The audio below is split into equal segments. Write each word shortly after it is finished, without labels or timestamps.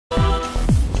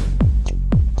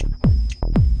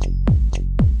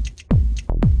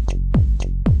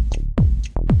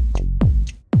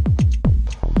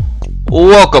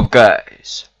Welcome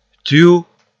guys to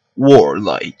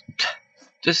Warlight.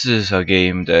 This is a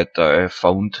game that I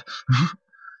found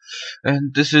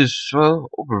and this is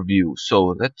overview,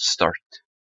 so let's start.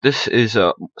 This is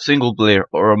a single player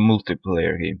or a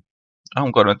multiplayer game.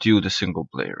 I'm gonna do the single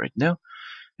player right now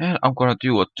and I'm gonna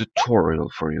do a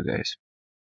tutorial for you guys.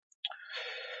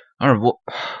 Alright,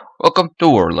 welcome to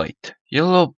Warlight.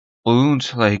 Yellow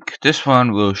balloons like this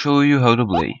one will show you how to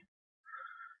play.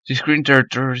 The screen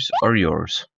territories are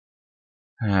yours.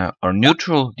 Are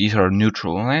neutral. These are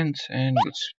neutral lands, and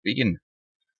let's begin.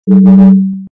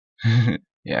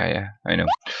 yeah, I know.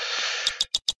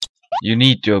 You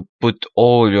need to put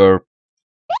all your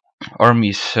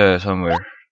armies somewhere,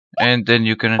 and then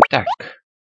you can attack.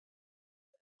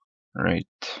 Right.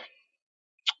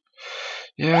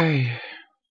 Yay.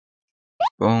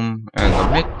 Boom, and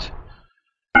a hit.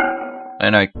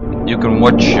 And you can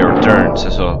watch your turns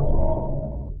as well.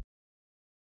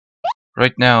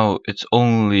 Right now, it's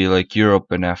only like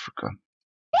Europe and Africa.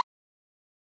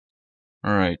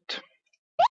 Alright.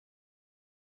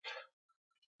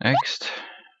 Next.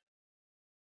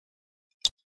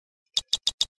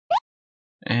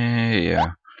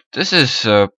 Yeah. This is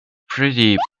a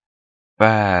pretty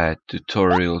bad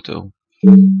tutorial though.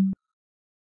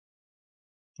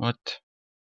 What?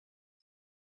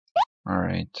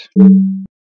 Alright.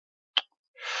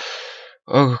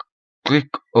 Oh, click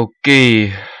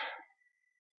OK.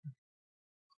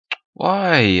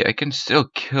 Why? I can still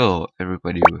kill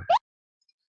everybody with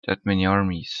that many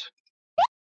armies.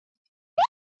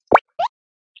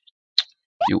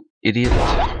 You idiot.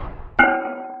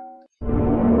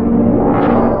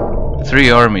 3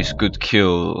 armies could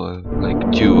kill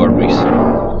like 2 armies.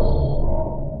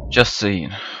 Just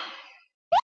saying.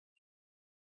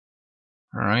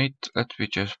 Alright, let me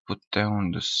just put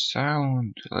down the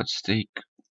sound. Let's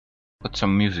put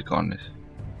some music on it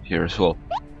here as well.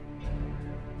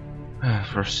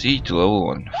 Proceed to level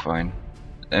 1, fine.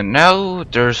 And now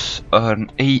there's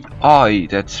an AI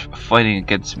that's fighting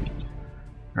against me.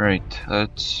 Alright,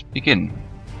 let's begin.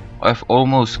 I've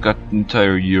almost got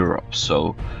entire Europe,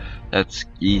 so that's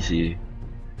easy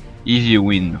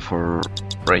win for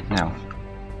right now.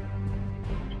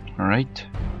 Alright,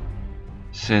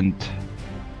 send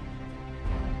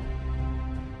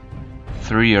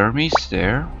 3 armies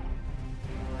there.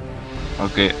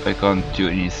 Okay, I can't do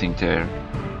anything there,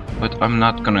 but I'm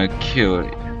not gonna kill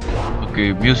it.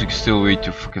 Okay, music's still way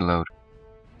too fucking loud.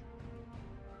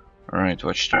 Alright,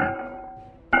 watch turn.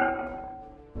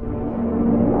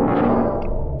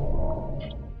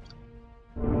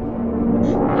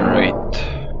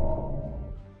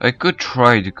 I could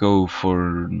try to go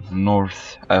for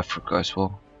North Africa as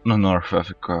well. Not North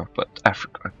Africa, but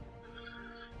Africa.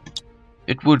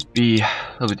 It would be a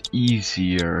little bit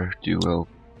easier to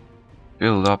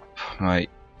build up my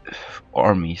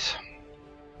armies.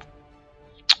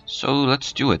 So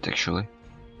let's do it actually.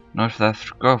 North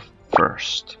Africa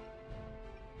first.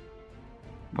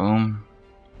 Boom.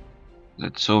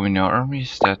 That's so many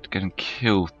armies that can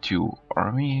kill 2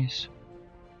 armies.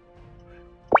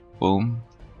 Boom.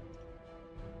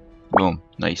 Boom,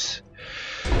 nice.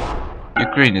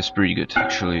 Ukraine is pretty good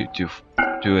actually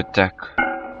to attack.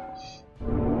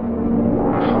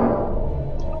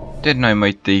 Then I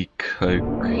might take like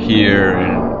here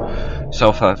in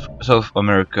South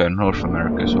America and North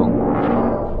America as well.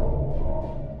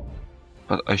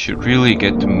 But I should really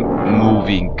get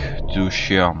moving to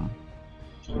Xi'an.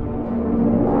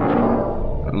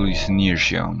 At least near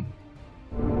Xi'an.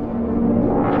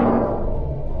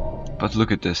 But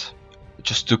look at this.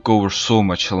 Just took over so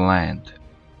much land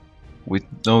with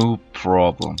no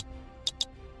problem.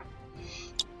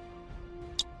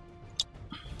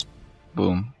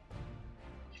 Boom.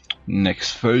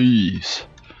 Next phase.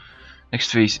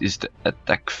 Next phase is the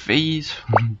attack phase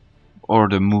or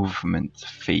the movement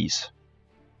phase.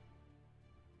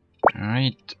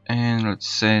 Alright, and let's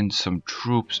send some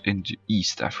troops into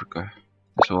East Africa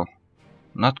as well.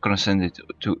 I'm not gonna send it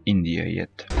to India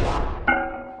yet.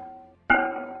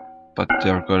 But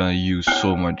they're gonna use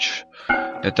so much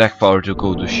attack power to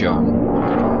go to Xi'an.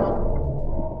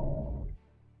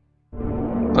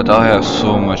 But I have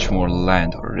so much more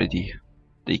land already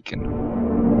taken.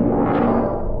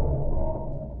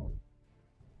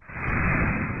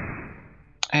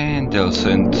 And they'll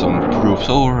send some troops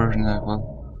over and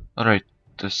well, alright,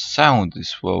 the sound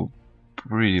is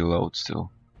pretty loud still.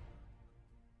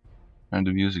 And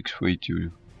the music's way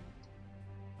too.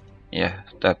 Yeah,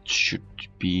 that should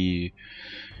be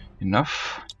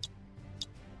enough.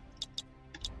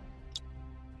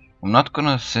 I'm not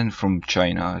gonna send from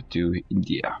China to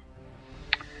India.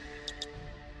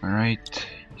 Alright,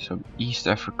 some East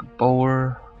Africa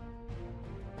power.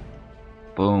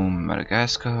 Boom,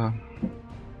 Madagascar.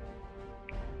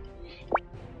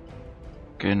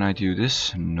 Can I do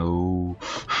this? No.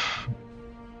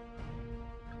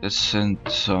 Let's send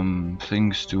some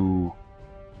things to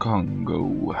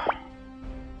Congo.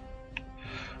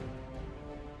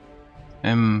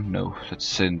 No, let's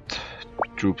send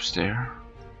troops there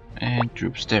and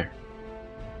troops there.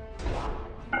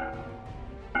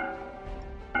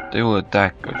 They will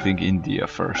attack, I think, India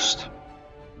first.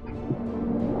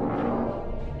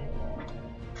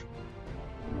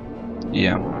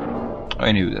 Yeah,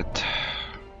 I knew that.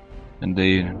 And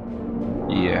they,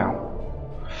 yeah.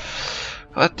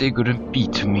 But they couldn't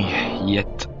beat me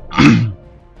yet. Oh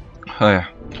yeah.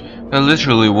 I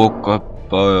literally woke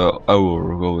up an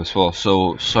hour ago as well,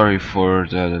 so sorry for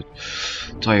the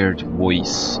tired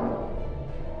voice.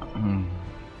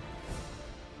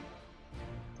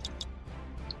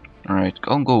 Alright,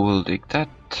 Congo will take that.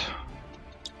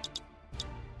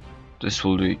 This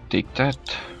will take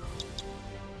that.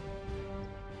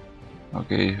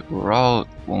 Okay, Ural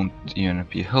won't even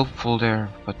be helpful there,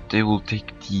 but they will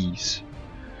take these.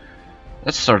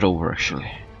 Let's start over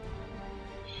actually.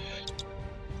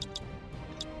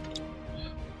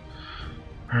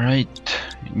 Alright,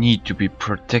 need to be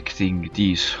protecting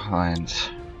these lands.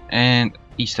 And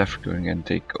East Africa can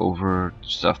take over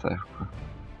South Africa.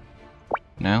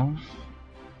 Now?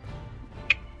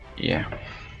 Yeah.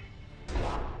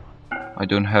 I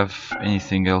don't have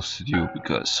anything else to do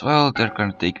because, well, they're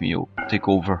gonna take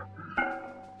over.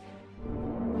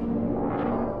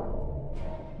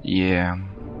 Yeah.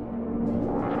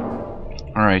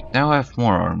 Alright, now I have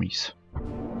more armies.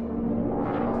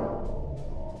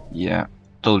 Yeah,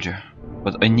 told you.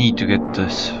 But I need to get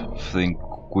this thing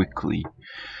quickly.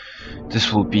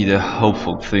 This will be the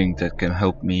helpful thing that can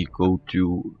help me go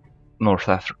to North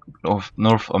Africa,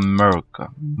 North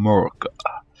America,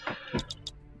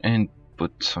 and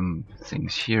put some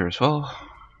things here as well.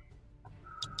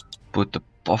 Put the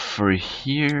buffer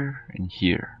here and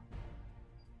here.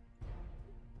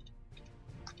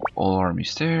 All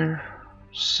armies there.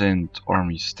 Send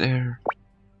armies there.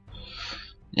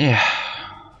 Yeah.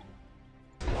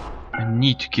 I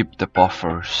need to keep the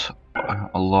buffers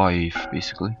alive,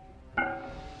 basically.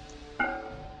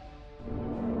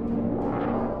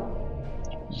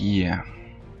 Yeah.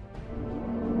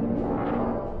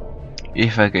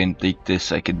 If I can take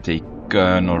this, I can take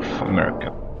North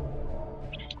America.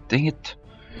 Dang it.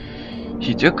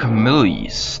 He took Middle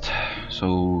East,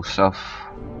 so South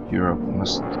Europe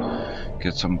must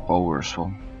get some power as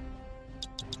well.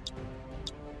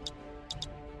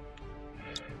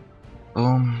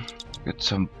 Boom. Get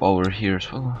some power here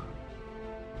as well.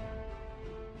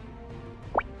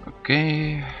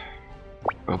 Okay.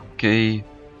 Okay.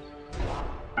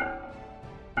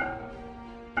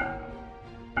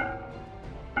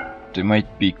 They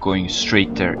might be going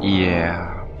straight there.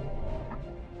 Yeah.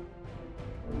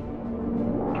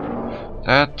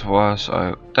 That was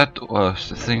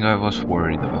the thing I was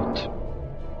worried about.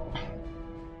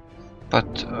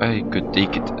 But I could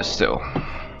take it still.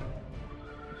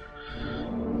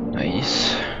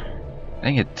 Nice.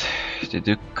 Dang it. They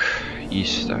took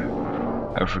East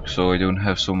Africa, so I don't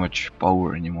have so much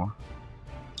power anymore.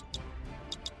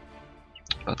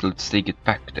 But let's take it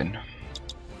back then.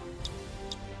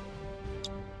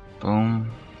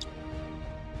 Boom.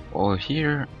 All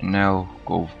here. Now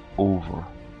go over.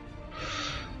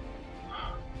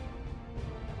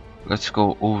 Let's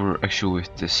go over actually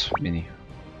with this mini,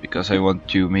 because I want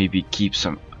to maybe keep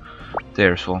some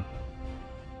there as well.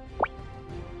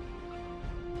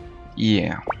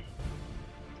 Yeah.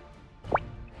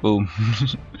 Boom.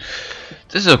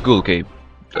 This is a cool game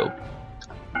though.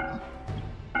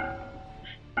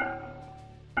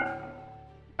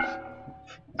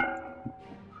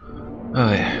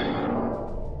 Oh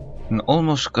yeah. And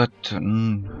almost got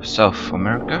South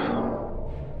America.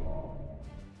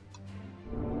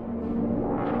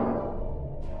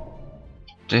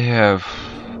 They have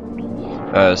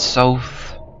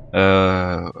South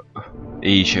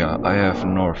Asia. I have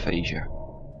North Asia.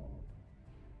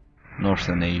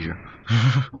 Northern Asia.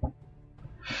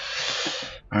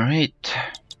 Alright.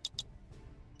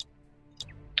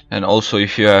 And also,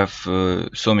 if you have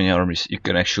so many armies, you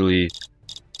can actually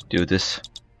do this.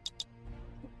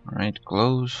 Alright,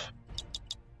 close.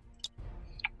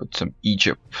 Put some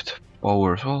Egypt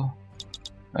power as well.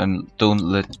 And don't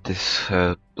let this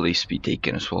place be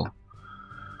taken as well.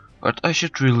 But I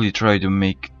should really try to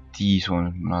make these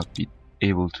ones not be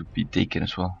able to be taken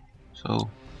as well. So,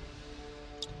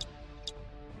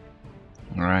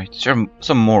 alright, some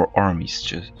more armies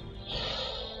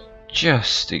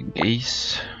Just in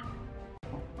case.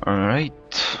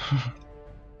 Alright.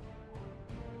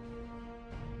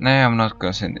 Nah, I'm not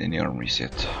gonna send any armies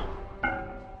yet.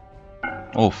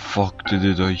 Oh fuck, they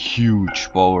did a huge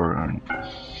power on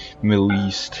Middle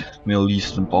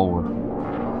Eastern power.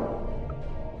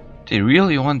 They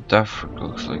really want Africa,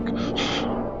 looks like.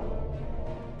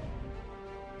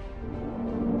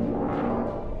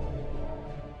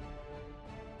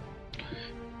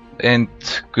 And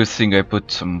good thing I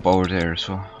put some power there as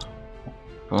well.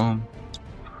 Boom.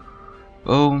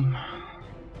 Boom.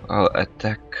 I'll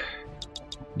attack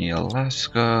the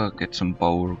Alaska, get some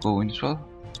power going as well.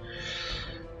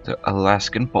 The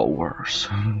Alaskan powers.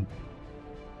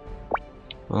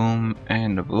 Boom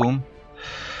and a boom.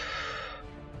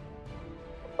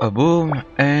 A boom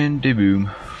and a boom.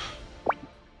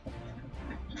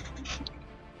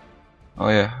 Oh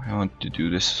yeah, I want to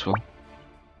do this as well.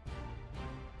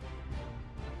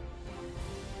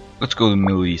 Let's go to the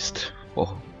Middle East.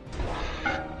 Oh.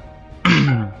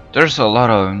 There's a lot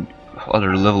of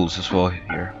other levels as well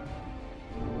here.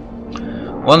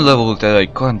 One level that I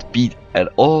can't beat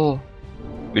at all,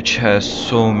 which has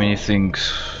so many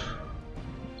things.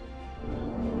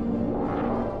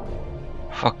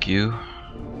 Fuck you.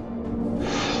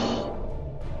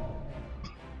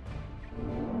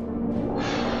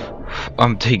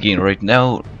 I'm taking right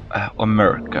now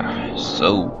America,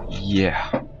 so yeah.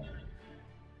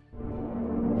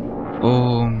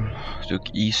 Boom, took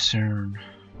Eastern.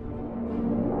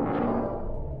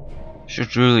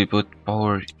 Should really put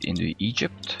power into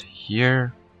Egypt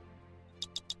here.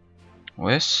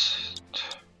 West.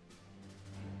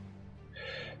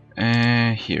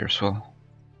 And here as well.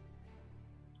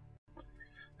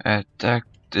 Attack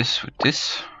this with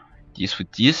this. This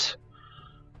with this.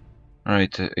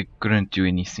 Alright, I couldn't do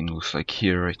anything, looks like,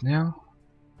 here right now.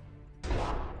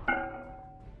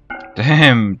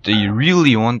 Damn, they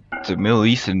really want the Middle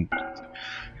East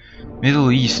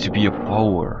to be a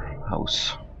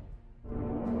powerhouse.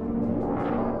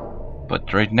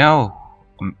 But right now,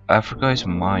 Africa is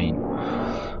mine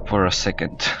for a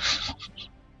second.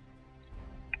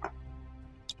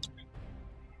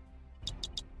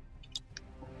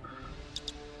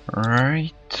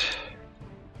 Alright.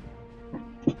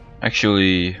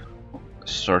 Actually,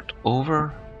 start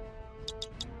over.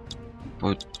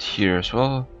 Put here as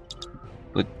well.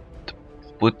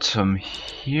 Put some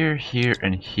here, here,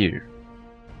 and here.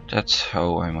 That's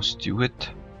how I must do it.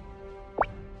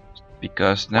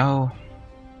 Because now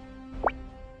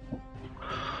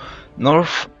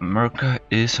North America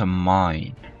is a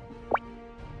mine.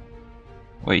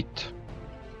 Wait.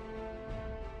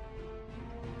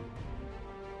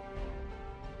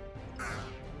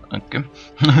 Okay.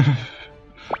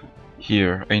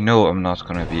 Here, I know I'm not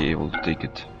gonna be able to take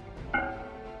it.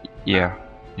 Yeah,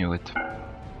 knew it.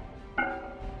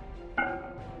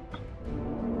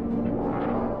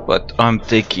 But I'm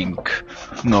taking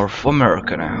North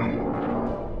America now.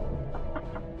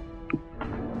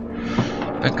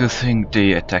 A good thing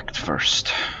they attacked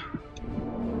first.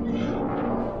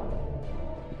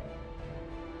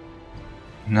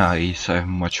 Nice, I have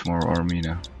much more army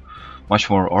now. Much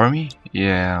more army?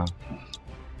 Yeah.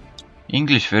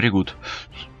 English very good.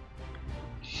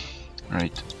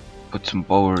 Right, put some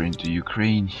power into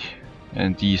Ukraine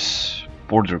and these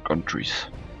border countries.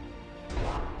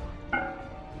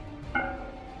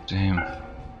 Damn.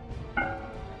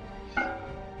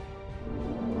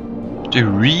 They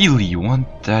really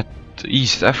want that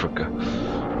East Africa.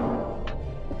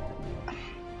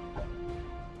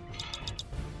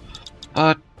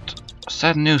 But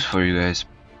sad news for you guys.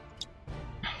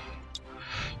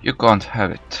 You can't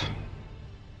have it.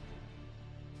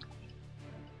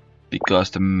 Because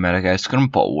the Madagascar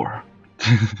power.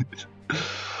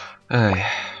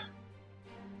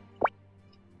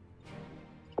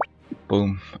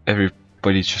 Boom,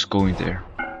 everybody's just going there.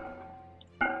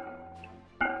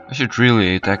 I should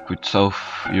really attack with South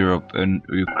Europe and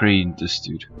Ukraine this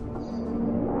dude.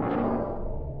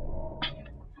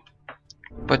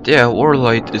 But yeah,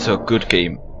 Warlight is a good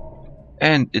game.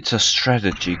 And it's a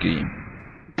strategy game.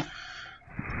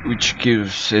 Which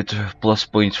gives it plus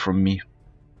points from me.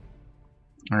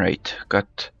 Alright,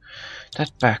 got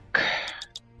that back.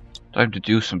 Time to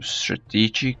do some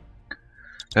strategic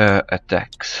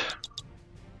attacks.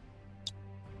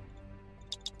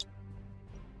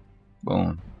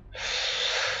 Boom.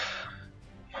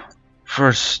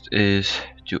 First is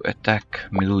to attack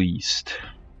Middle East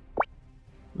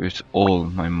with all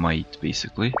my might,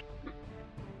 basically.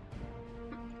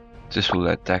 This will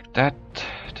attack that.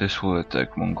 This will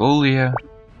attack Mongolia.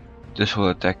 This will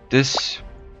attack this.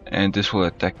 And this will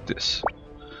attack this.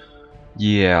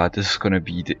 Yeah, this is gonna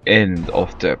be the end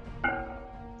of the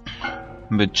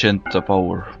magenta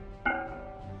power.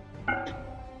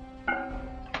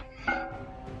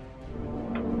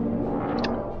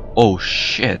 Oh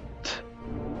shit.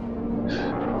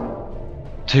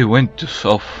 They went to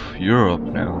South Europe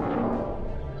now.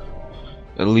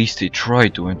 At least they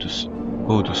tried to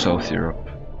go to South Europe.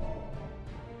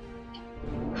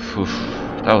 Phew,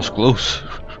 that was close.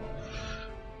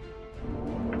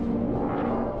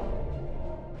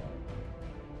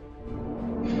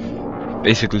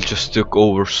 Basically just took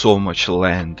over so much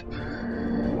land.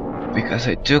 Because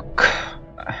I took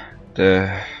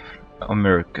the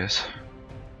Americas.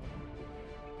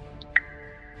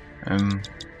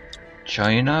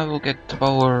 China will get the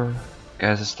power.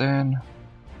 Kazakhstan.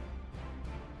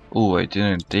 Oh, I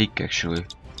didn't take actually.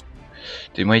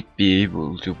 They might be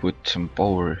able to put some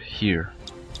power here.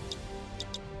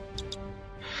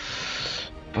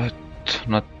 But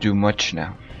not too much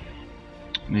now.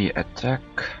 We attack.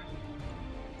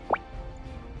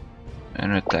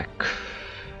 And attack.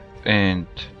 And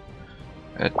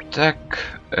attack,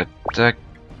 attack,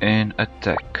 and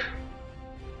attack.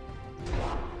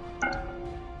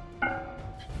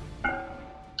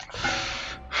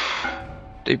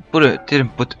 They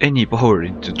didn't put any power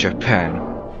into Japan.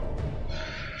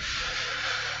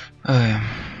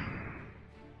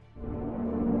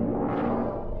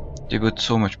 They put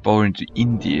so much power into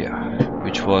India,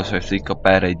 which was, I think, a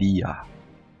bad idea.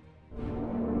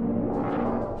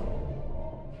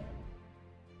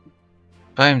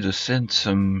 Time to send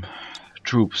some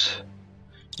troops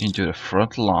into the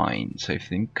front lines, I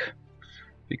think,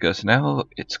 because now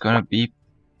it's gonna be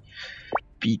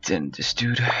beaten, this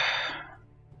dude.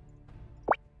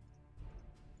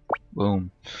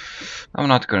 Boom. I'm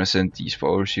not gonna send these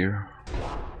powers here.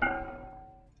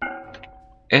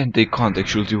 And they can't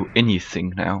actually do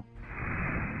anything now.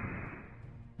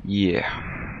 Yeah.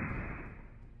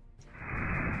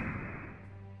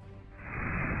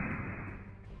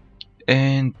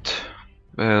 And,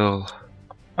 well,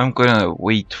 I'm gonna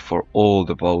wait for all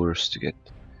the powers to get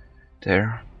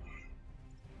there.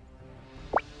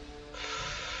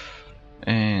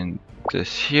 And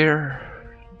this here,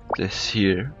 this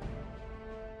here.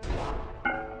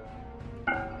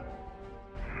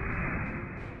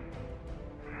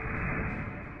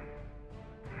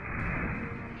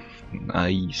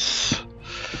 Nice.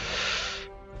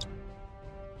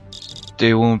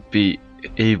 They won't be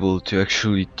able to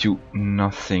actually do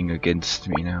nothing against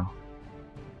me now,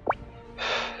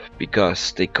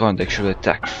 because they can't actually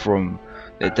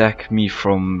attack me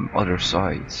from other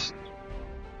sides.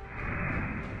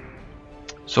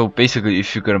 So basically,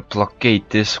 if you can blockade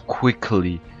this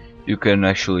quickly, you can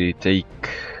actually take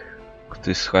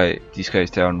these guys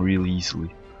down real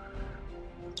easily.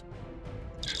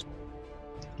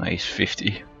 Nice,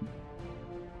 50.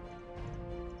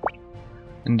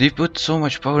 And they put so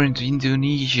much power into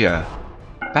Indonesia.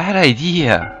 Bad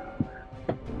idea.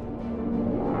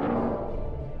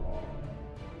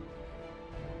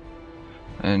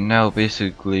 And now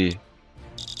basically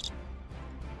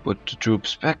put the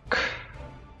troops back.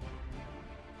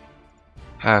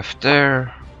 Half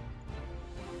there,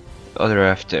 other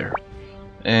half there,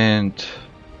 and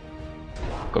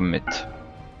commit,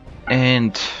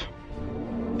 and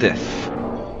death.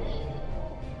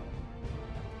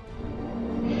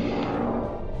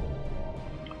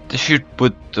 They should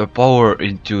put the power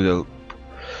into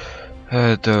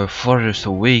the farthest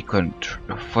away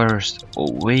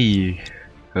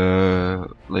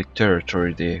like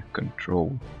territory they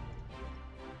control.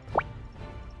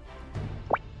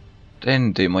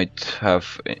 Then they might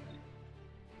have.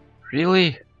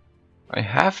 Really? I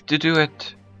have to do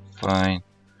it? Fine.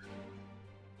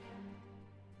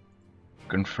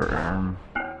 Confirm.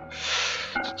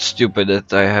 It's stupid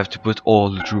that I have to put all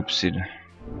the troops in.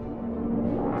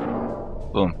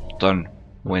 Boom, done.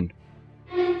 Win.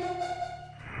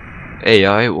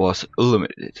 AI was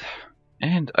eliminated.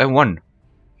 And I won.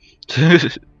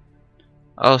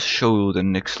 I'll show you the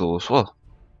next level as well.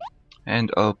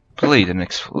 And I'll play the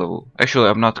next level. Actually,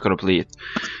 I'm not gonna play it.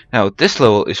 Now, this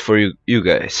level is for you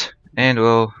guys. And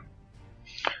well,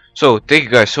 so thank you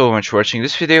guys so much for watching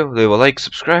this video. Leave a like,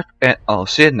 subscribe, and I'll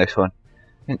see you in the next one.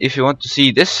 And if you want to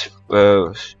see this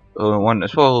one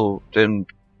as well, then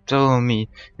tell me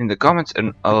in the comments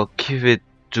and I'll give it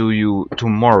to you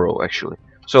tomorrow actually.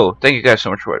 So thank you guys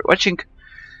so much for watching,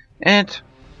 and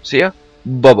see ya.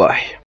 Bye bye.